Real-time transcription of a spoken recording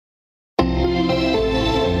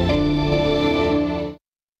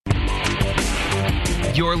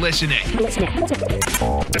You're listening to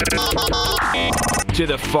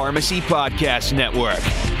the Pharmacy Podcast Network.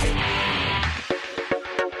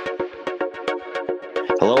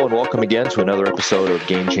 Hello and welcome again to another episode of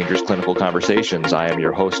Game Changers Clinical Conversations. I am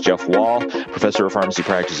your host, Jeff Wall, professor of pharmacy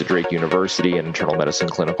practice at Drake University and internal medicine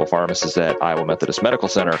clinical pharmacist at Iowa Methodist Medical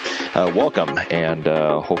Center. Welcome, and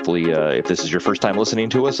hopefully if this is your first time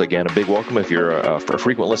listening to us, again, a big welcome. If you're a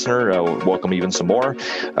frequent listener, welcome even some more.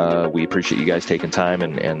 We appreciate you guys taking time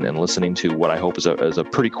and listening to what I hope is a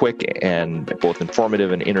pretty quick and both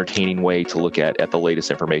informative and entertaining way to look at the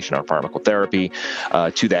latest information on pharmacotherapy.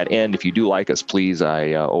 To that end, if you do like us, please,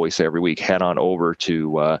 I always say every week, head on over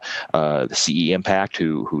to the CE Impact,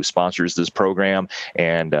 who sponsors this program,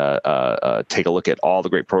 and take a look at all the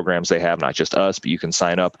great programs they have, not just us, but you can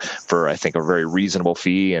sign up for, I think, a very reasonable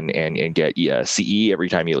fee and get CE every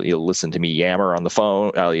time you'll listen to me yammer on the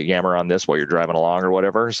phone, yammer on this while you're driving along or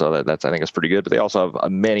whatever. So that's, I think, it's pretty good. But they also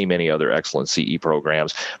have many, many other excellent CE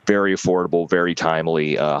programs, very affordable, very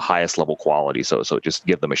timely, highest level quality. So just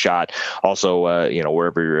give them a shot. Also,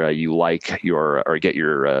 wherever you like or get your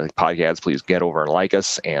podcasts, please get over and like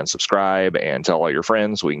us and subscribe and tell all your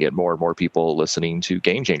friends. We can get more and more people listening to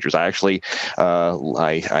Game Changers. I actually,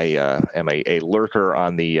 I am a lurker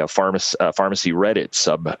on the pharmacy Reddit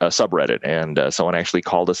subreddit, and someone actually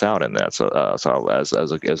called us out in that. So as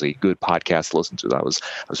a good podcast to listen to, I was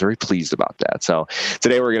very pleased about that. So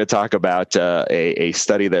today we're going to talk about a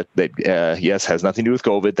study that yes, has nothing to do with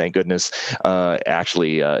COVID, thank goodness.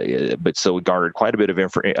 But so it garnered quite a bit of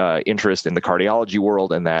interest in the cardiology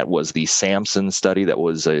world, and that was the SAMPSON study that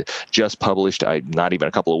was just published not even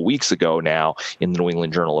a couple of weeks ago now in the New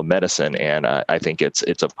England Journal of Medicine. And I think it's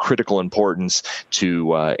of critical importance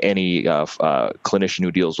to any clinician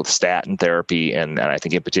who deals with statin therapy, and I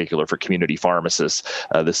think in particular for community pharmacists.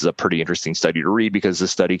 This is a pretty interesting study to read because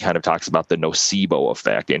this study kind of talks about the nocebo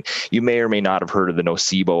effect. And you may or may not have heard of the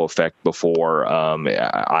nocebo effect before.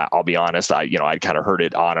 I'll be honest, I'd kind of heard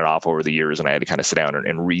it on and off over the years, and I had to kind of sit down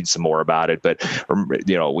and read some more about it. But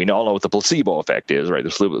we all know what the placebo effect is, right? The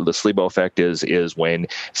placebo effect is when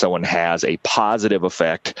someone has a positive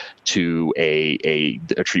effect to a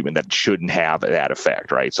treatment that shouldn't have that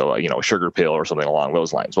effect, right? So, a sugar pill or something along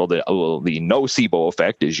those lines. Well, the nocebo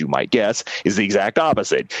effect, as you might guess, is the exact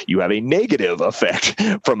opposite. You have a negative effect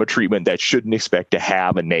from a treatment that shouldn't expect to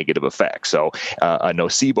have a negative effect. So, a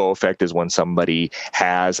nocebo effect is when somebody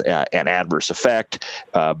has an adverse effect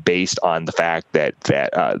based on the fact that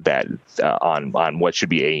on what should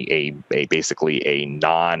be basically a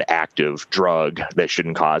non-active drug that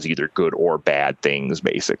shouldn't cause either good or bad things,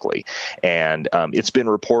 basically. And it's been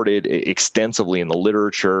reported extensively in the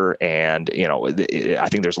literature, and I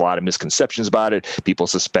think there's a lot of misconceptions about it. People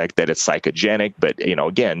suspect that it's psychogenic, but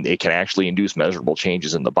again, it can actually induce measurable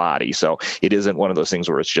changes in the body. So it isn't one of those things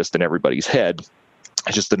where it's just in everybody's head.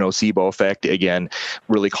 It's just the nocebo effect, again,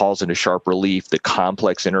 really calls into sharp relief the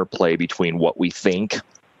complex interplay between what we think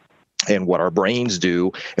and what our brains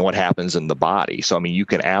do and what happens in the body. So, you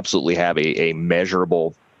can absolutely have a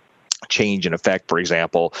measurable change in effect, for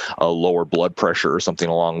example, a lower blood pressure or something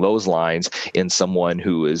along those lines in someone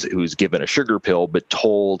who's given a sugar pill but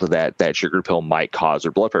told that sugar pill might cause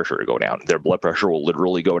their blood pressure to go down. Their blood pressure will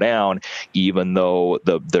literally go down even though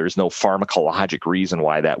there's no pharmacologic reason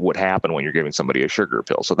why that would happen when you're giving somebody a sugar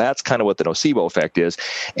pill. So that's kind of what the nocebo effect is.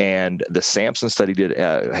 And the SAMPSON study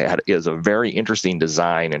is a very interesting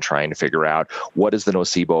design in trying to figure out what is the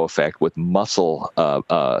nocebo effect with muscle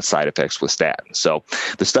side effects with statins. So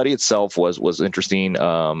the study itself was interesting.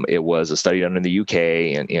 It was a study done in the UK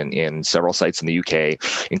and in several sites in the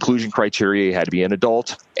UK. Inclusion criteria had to be an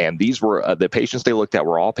adult, and these were the patients they looked at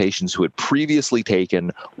were all patients who had previously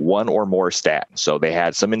taken one or more statins. So they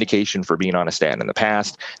had some indication for being on a statin in the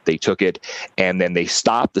past. They took it, and then they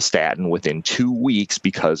stopped the statin within 2 weeks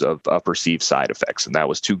because of perceived side effects. And that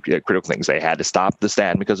was two critical things. They had to stop the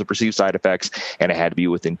statin because of perceived side effects, and it had to be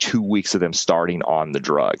within 2 weeks of them starting on the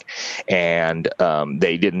drug. And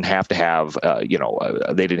they didn't have to have,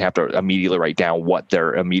 they didn't have to immediately write down what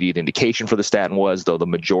their immediate indication for the statin was, though the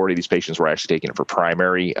majority of these patients were actually taking it for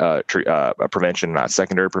primary prevention, not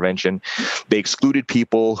secondary prevention. They excluded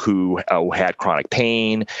people who had chronic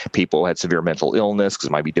pain, people who had severe mental illness, because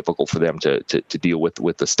it might be difficult for them to deal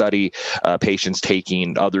with the study, patients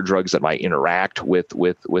taking other drugs that might interact with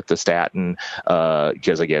the statin,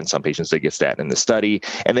 because again, some patients did get statin in the study,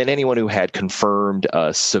 and then anyone who had confirmed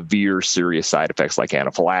severe serious side effects like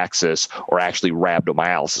anaphylaxis tachyphylaxis or actually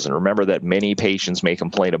rhabdomyolysis. And remember that many patients may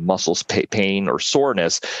complain of muscle pain or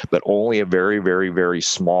soreness, but only a very, very, very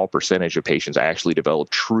small percentage of patients actually develop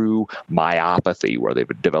true myopathy, where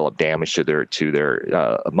they've developed damage to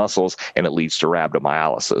their muscles, and it leads to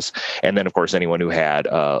rhabdomyolysis. And then, of course, anyone who had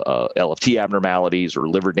LFT abnormalities or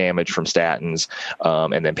liver damage from statins,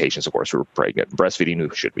 and then patients, of course, who are pregnant and breastfeeding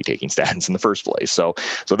who should be taking statins in the first place. So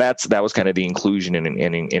that was kind of the inclusion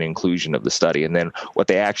and inclusion of the study. And then what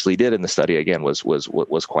they actually did in the study, again,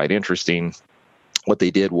 was quite interesting. What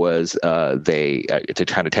they did was they to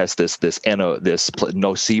kind of test this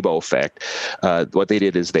nocebo effect. What they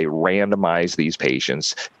did is they randomized these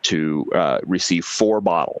patients to receive 4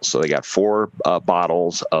 bottles. So they got 4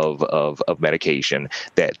 bottles of medication.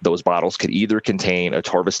 That those bottles could either contain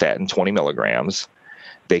atorvastatin 20 milligrams,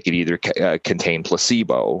 they could either contain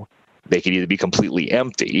placebo. They could either be completely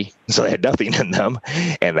empty, so they had nothing in them,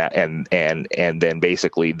 and then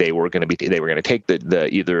basically they were going to take the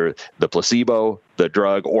either the placebo, the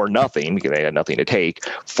drug, or nothing, because they had nothing to take,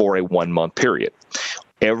 for a 1-month period.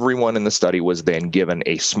 Everyone in the study was then given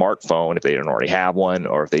a smartphone if they didn't already have one,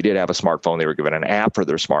 or if they did have a smartphone, they were given an app for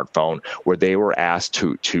their smartphone where they were asked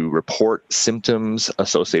to report symptoms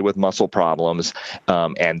associated with muscle problems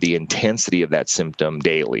and the intensity of that symptom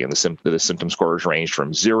daily. And the symptom scores ranged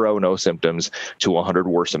from 0, no symptoms, to 100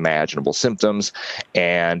 worst imaginable symptoms.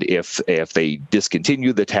 And if they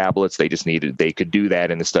discontinued the tablets, they could do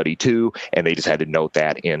that in the study too, and they just had to note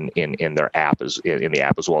that in their app in the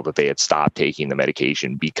app as well, that they had stopped taking the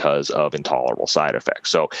medication because of intolerable side effects.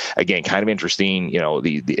 So again, kind of interesting. You know,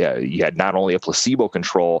 you had not only a placebo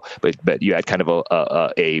control, but you had kind of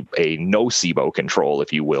a nocebo control,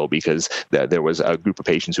 if you will, because there was a group of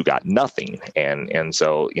patients who got nothing, and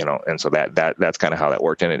so that's kind of how that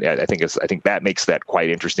worked. And I think that makes that quite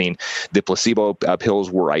interesting. The placebo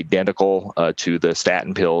pills were identical to the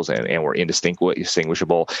statin pills and were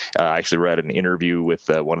indistinguishable. I actually read an interview with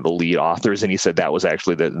one of the lead authors, and he said that was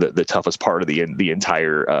actually the toughest part of the entire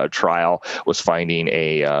trial, was finding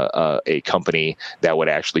a company that would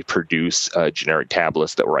actually produce generic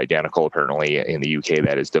tablets that were identical. Apparently, in the UK,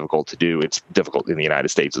 that is difficult to do. It's difficult in the United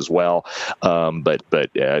States as well. But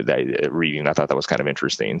reading, I thought that was kind of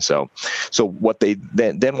interesting. So what they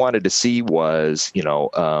then wanted to see was,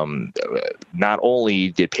 not only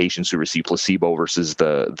did patients who received placebo versus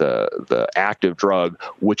the active drug,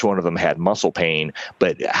 which one of them had muscle pain,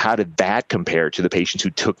 but how did that compare to the patients who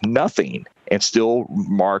took nothing and still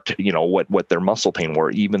marked, what their muscle pain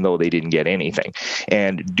were, even though they didn't get anything.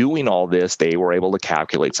 And doing all this, they were able to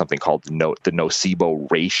calculate something called the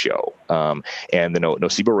nocebo ratio. And the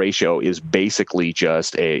nocebo ratio is basically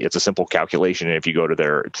it's a simple calculation. And if you go to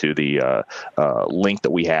the link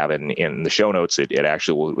that we have in the show notes, it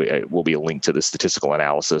actually will be a link to the statistical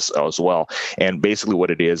analysis as well. And basically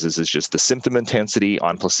what it is it's just the symptom intensity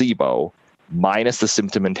on placebo minus the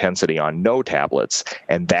symptom intensity on no tablets,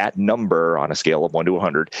 and that number on a scale of 1 to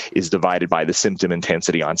 100 is divided by the symptom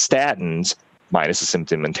intensity on statins minus the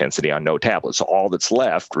symptom intensity on no tablets. So all that's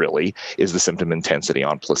left really is the symptom intensity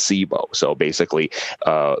on placebo. So basically,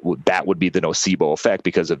 that would be the nocebo effect,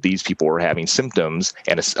 because if these people were having symptoms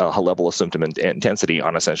and a level of symptom intensity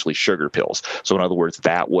on essentially sugar pills. So in other words,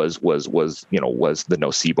 that was the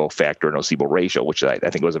nocebo effect or nocebo ratio, which I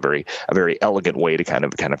think was a very elegant way to kind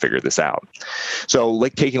of figure this out. So,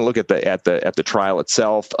 like, taking a look at the trial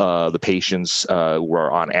itself, the patients were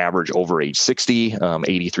on average over age 60.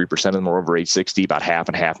 83% of them were over age 60. About half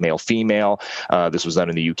and half male, female. This was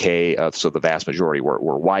done in the UK, so the vast majority were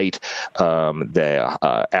white. The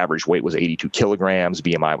average weight was 82 kilograms.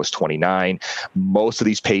 BMI was 29. Most of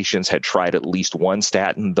these patients had tried at least one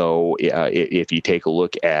statin, though. If you take a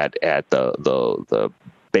look at the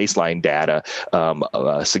baseline data,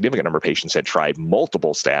 a significant number of patients had tried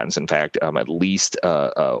multiple statins. In fact, at least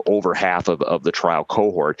over half of the trial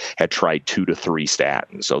cohort had tried 2 to 3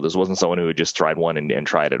 statins. So this wasn't someone who had just tried one and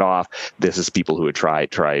tried it off. This is people who had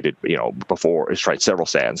tried it, before, has tried several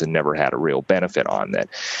statins and never had a real benefit on that.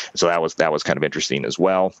 So that was kind of interesting as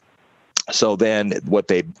well. So then what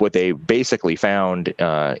they basically found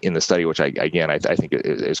in the study, which I think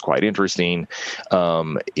is quite interesting,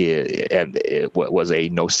 it was a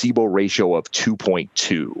nocebo ratio of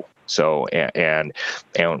 2.2. So and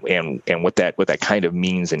what that kind of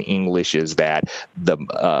means in English is that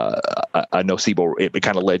a nocebo, it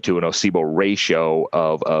kind of led to a nocebo ratio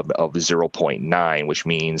of 0.9, which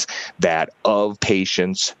means that of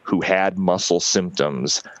patients who had muscle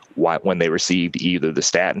symptoms when they received either the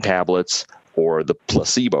statin tablets or the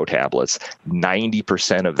placebo tablets,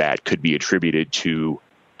 90% of that could be attributed to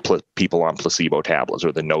people on placebo tablets,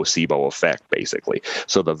 or the nocebo effect, basically.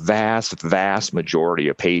 So the vast majority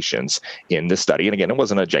of patients in this study, and again, it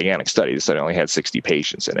wasn't a gigantic study. The study only had 60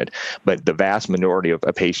 patients in it, but the vast majority of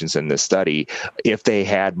patients in this study, if they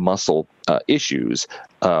had muscle issues,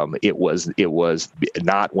 it was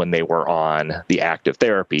not when they were on the active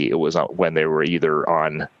therapy. It was when they were either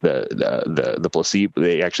on the placebo.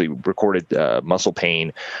 They actually recorded muscle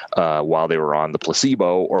pain while they were on the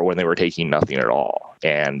placebo, or when they were taking nothing at all.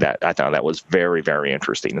 And that, I thought that was very, very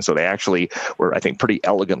interesting. And so they actually were, I think, pretty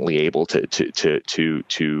elegantly able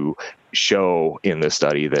to show in this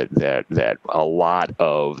study that a lot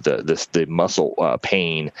of the muscle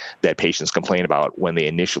pain that patients complain about when they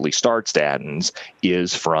initially start statins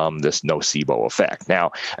is from this nocebo effect.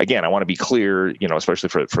 Now, again, I want to be clear, especially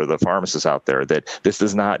for the pharmacists out there, that this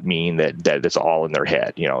does not mean that it's all in their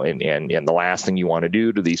head, and the last thing you want to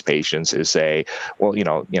do to these patients is say, well,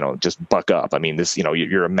 just buck up. I mean, this,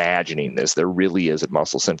 you're imagining this. There really isn't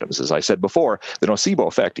muscle symptoms. As I said before, the nocebo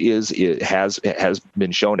effect has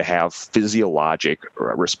been shown to have physiologic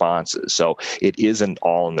responses. So it isn't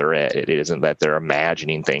all in their head. It isn't that they're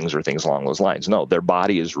imagining things or things along those lines. No, their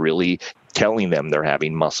body is really telling them they're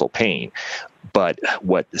having muscle pain. But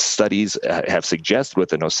what studies have suggested with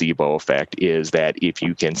the nocebo effect is that if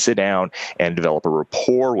you can sit down and develop a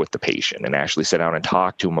rapport with the patient and actually sit down and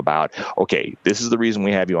talk to them about, okay, this is the reason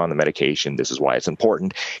we have you on the medication. This is why it's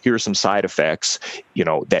important. Here are some side effects,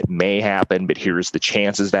 that may happen, but here's the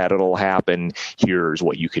chances that it'll happen. Here's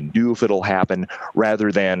what you can do if it'll happen,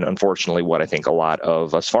 rather than, unfortunately, what I think a lot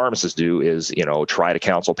of us pharmacists do is, try to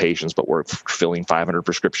counsel patients, but we're filling 500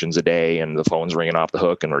 prescriptions a day and the phone's ringing off the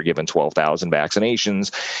hook and we're given 12,000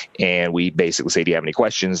 vaccinations, and we basically say, do you have any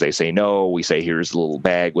questions? They say no. We say, here's a little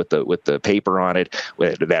bag with the paper on it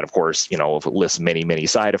that, of course, lists many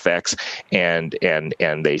side effects, and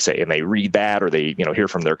they say, and they read that, or they hear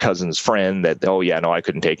from their cousin's friend that, oh yeah, no, I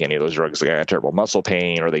couldn't take any of those drugs. I got terrible muscle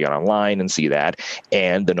pain, or they got online and see that,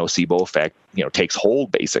 and the nocebo effect takes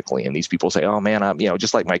hold, basically, and these people say, oh man, I'm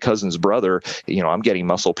just like my cousin's brother, I'm getting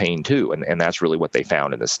muscle pain too, and that's really what they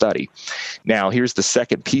found in this study. Now, here's the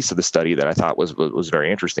second piece of the study that I thought was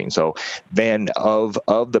very interesting. So then, of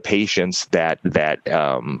the patients that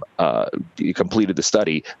completed the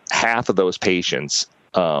study, half of those patients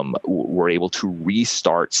were able to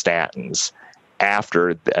restart statins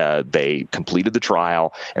after they completed the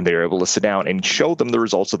trial, and they were able to sit down and show them the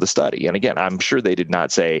results of the study. And again, I'm sure they did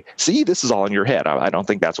not say, see, this is all in your head. I don't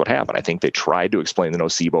think that's what happened. I think they tried to explain the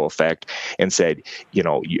nocebo effect and said,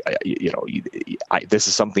 this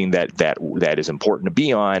is something that is important to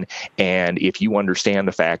be on. And if you understand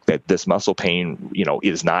the fact that this muscle pain,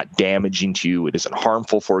 is not damaging to you, it isn't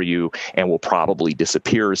harmful for you, and will probably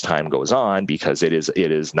disappear as time goes on, because it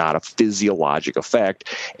is not a physiologic effect,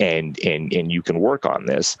 and you can work on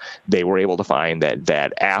this. They were able to find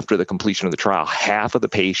that after the completion of the trial, half of the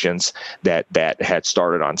patients that had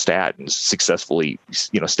started on statins successfully,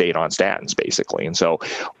 stayed on statins, basically. And so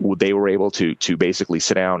they were able to basically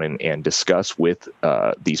sit down and discuss with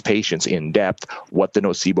these patients in depth what the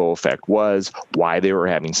nocebo effect was, why they were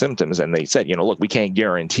having symptoms. And they said, look, we can't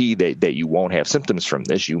guarantee that you won't have symptoms from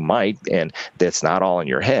this. You might, and that's not all in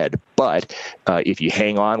your head. But if you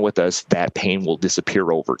hang on with us, that pain will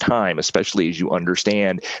disappear over time, especially as you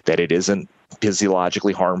understand that it isn't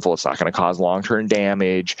physiologically harmful. It's not going to cause long-term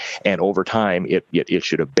damage, and over time it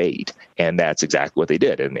should abate. And that's exactly what they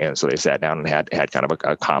did. And so they sat down and had kind of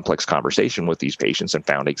a complex conversation with these patients and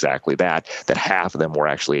found exactly that half of them were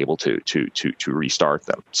actually able to restart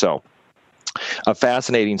them. So a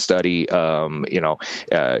fascinating study.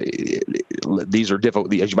 These are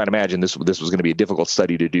difficult. As you might imagine, this was going to be a difficult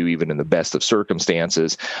study to do, even in the best of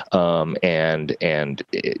circumstances.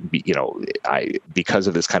 Because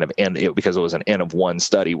of this kind of because it was an N of one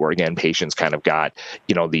study, where again patients kind of got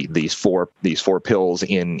these four pills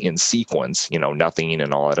in sequence, nothing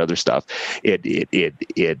and all that other stuff.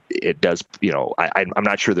 It does. I'm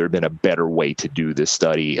not sure there had been a better way to do this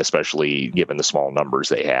study, especially given the small numbers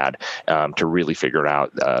they had, to really figure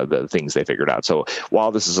out the things they figured out. So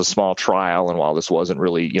while this is a small trial, and while this wasn't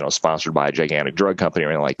really sponsored by a gigantic drug company or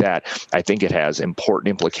anything like that, I think it has important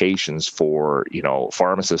implications for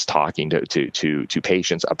pharmacists talking to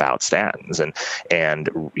patients about statins. And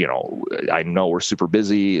I know we're super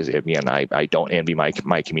busy. Again, I don't envy my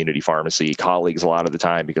community pharmacy colleagues a lot of the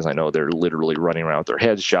time, because I know they're literally running around with their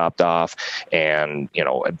heads chopped off, and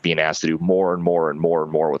being asked to do more and more and more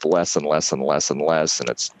and more with less and less and less and less, and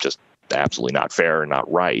it's just absolutely not fair and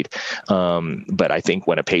not right. But I think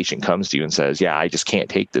when a patient comes to you and says, yeah, I just can't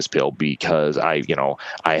take this pill because I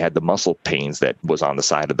had the muscle pains that was on the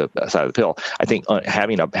side of the pill. I think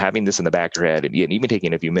having this in the back of your head and even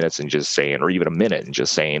taking a few minutes and just saying, or even a minute and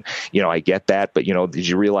just saying, I get that, but did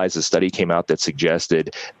you realize the study came out that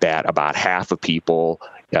suggested that about half of people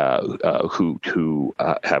who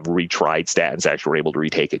have retried statins actually were able to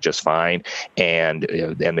retake it just fine, and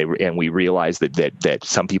we realized that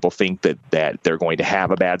some people think that they're going to have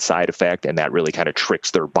a bad side effect, and that really kind of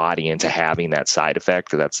tricks their body into having that side effect,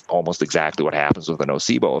 because that's almost exactly what happens with the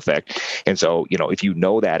nocebo effect. And so if you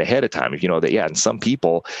know that ahead of time, if you know that in some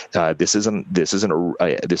people this isn't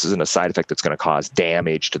a side effect that's going to cause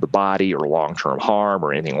damage to the body or long-term harm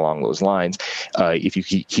or anything along those lines, if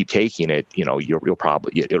you keep taking it, you'll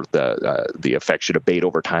probably the effect should abate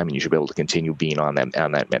over time, and you should be able to continue being on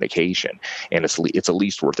that medication. And it's at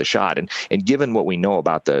least worth a shot. And given what we know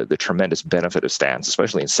about the tremendous benefit of statins,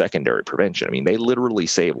 especially in secondary prevention, I mean, they literally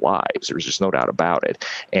save lives. There's just no doubt about it.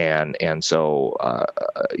 And so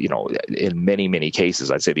in many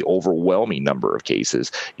cases, I'd say the overwhelming number of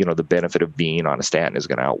cases, the benefit of being on a statin is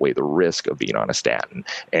going to outweigh the risk of being on a statin.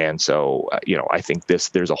 And so I think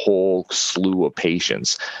there's a whole slew of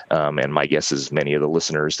patients, and my guess is many of the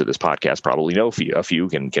listeners to this podcast probably know a few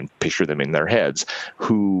can picture them in their heads,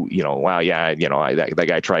 who that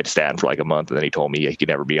guy tried statin for like a month, and then he told me he could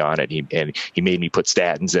never be on it. And he made me put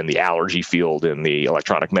statins in the allergy field in the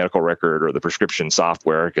electronic medical record or the prescription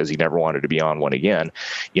software because he never wanted to be on one again.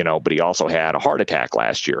 But he also had a heart attack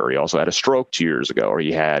last year, or he also had a stroke 2 years ago, or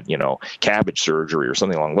he had cabbage surgery or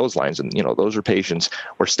something along those lines. And those are patients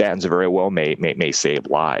where statins very well may save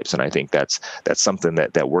lives. And I think that's something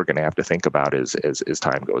that we're going to have to think about as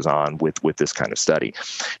time goes on with this kind of study.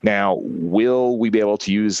 Now, will we be able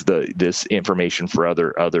to use this information for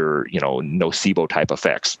other nocebo type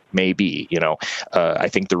effects? Maybe. I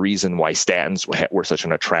think the reason why statins were such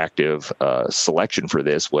an attractive selection for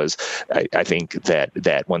this was I think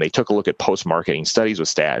that when they took a look at post-marketing studies with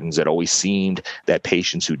statins, it always seemed that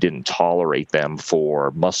patients who didn't tolerate them for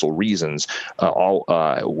muscle reasons,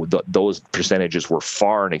 those percentages were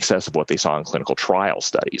far in excess of what they saw in clinical trial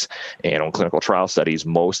studies. And in clinical trial studies,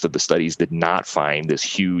 most of the studies did not find this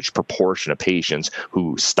huge proportion of patients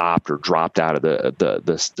who stopped or dropped out of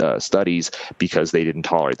the studies because they didn't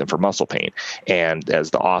tolerate them for muscle pain. And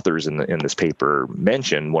as the authors in this paper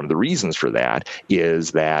mentioned, one of the reasons for that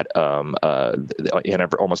is that in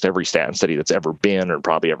almost every statin study that's ever been or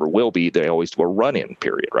probably ever will be, they always do a run-in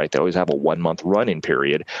period, right? They always have a 1-month run-in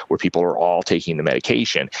period where people are all taking the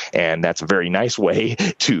medication. And that's a very nice way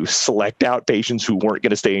to select out patients who weren't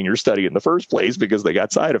going to stay in your study in the first place because they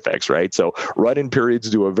got side effects, right? So run-in periods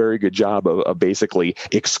do a very good job of basically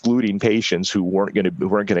excluding patients who weren't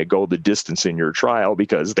going to go the distance in your trial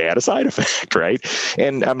because they had a side effect, right?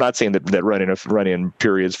 And I'm not saying that run-in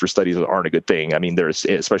periods for studies aren't a good thing. I mean, there's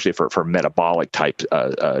especially for metabolic type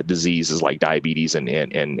diseases like diabetes and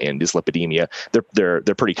dyslipidemia,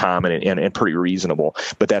 they're pretty common and pretty reasonable.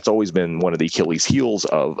 But that's always been one of the Achilles heels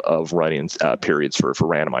of run-in periods for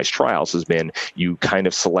randomized trials, has been you kind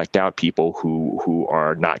of select out people who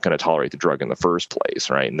are not going to tolerate the drug in the first place,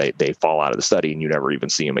 right? And they fall out of the study and you never even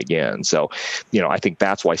see them again. So, I think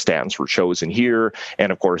that's why statins were chosen here.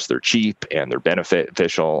 And of course, they're cheap and they're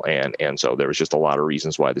beneficial. And so there was just a lot of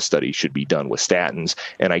reasons why the study should be done with statins.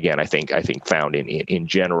 And again, I think found in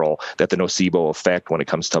general that the nocebo effect when it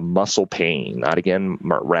comes to muscle pain, not again,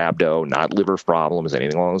 rhabdo, not liver problems,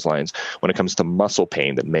 anything along those lines, when it comes to muscle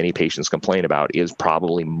pain that many patients complain about is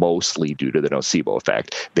probably mostly due to the nocebo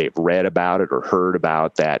effect. They've read about it or heard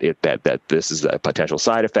about that this is a potential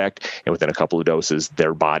side effect, and within a couple of doses,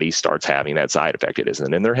 their body starts having that side effect. It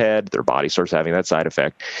isn't in their head, their body starts having that side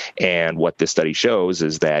effect. And what this study shows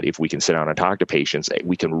is that if we can sit down and talk to patients,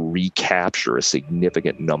 we can recapture a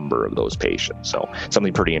significant number of those patients. So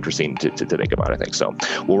something pretty interesting to think about, I think. So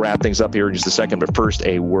we'll wrap things up here in just a second, but first,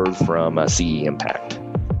 a word from CE Impact.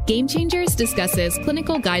 Game Changers discusses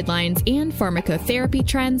clinical guidelines and pharmacotherapy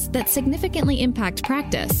trends that significantly impact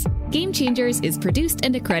practice. Game Changers is produced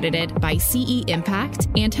and accredited by CE Impact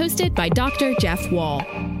and hosted by Dr. Jeff Wall.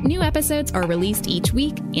 New episodes are released each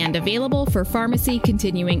week and available for pharmacy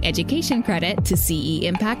continuing education credit to CE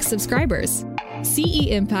Impact subscribers. CE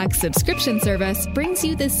Impact's subscription service brings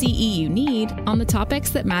you the CE you need on the topics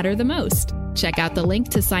that matter the most. Check out the link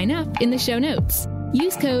to sign up in the show notes.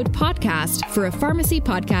 Use code PODCAST for a Pharmacy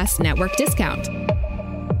Podcast Network discount.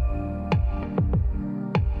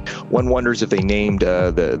 one wonders if they named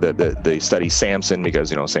the study Samson because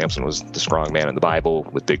Samson was the strong man in the Bible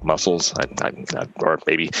with big muscles, or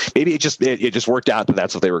maybe it just worked out that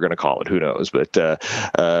that's what they were going to call it. Who knows? But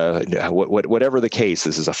whatever the case,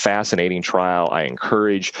 this is a fascinating trial. I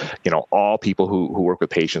encourage all people who work with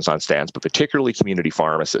patients on statins, but particularly community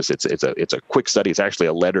pharmacists. It's a quick study. It's actually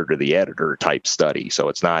a letter to the editor type study, so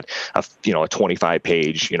it's not a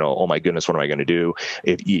 25-page oh my goodness, what am I going to do?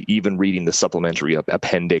 Even reading the supplementary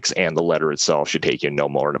appendix and the letter itself should take you no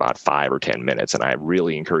more than about 5 or 10 minutes. And I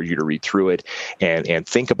really encourage you to read through it and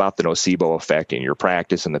think about the nocebo effect in your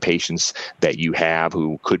practice and the patients that you have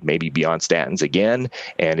who could maybe be on statins again.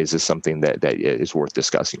 And is this something that is worth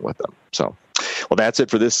discussing with them? So, well, that's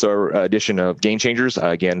it for this edition of Game Changers.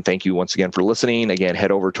 Again, thank you once again for listening. Again,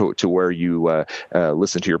 head over to where you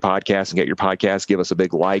listen to your podcast and get your podcast. Give us a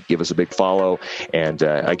big like, give us a big follow. And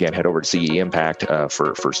again, head over to CE Impact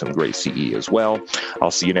for some great CE as well.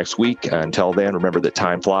 I'll see you next week. Until then, remember that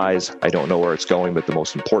time flies. I don't know where it's going, but the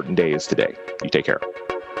most important day is today. You take care.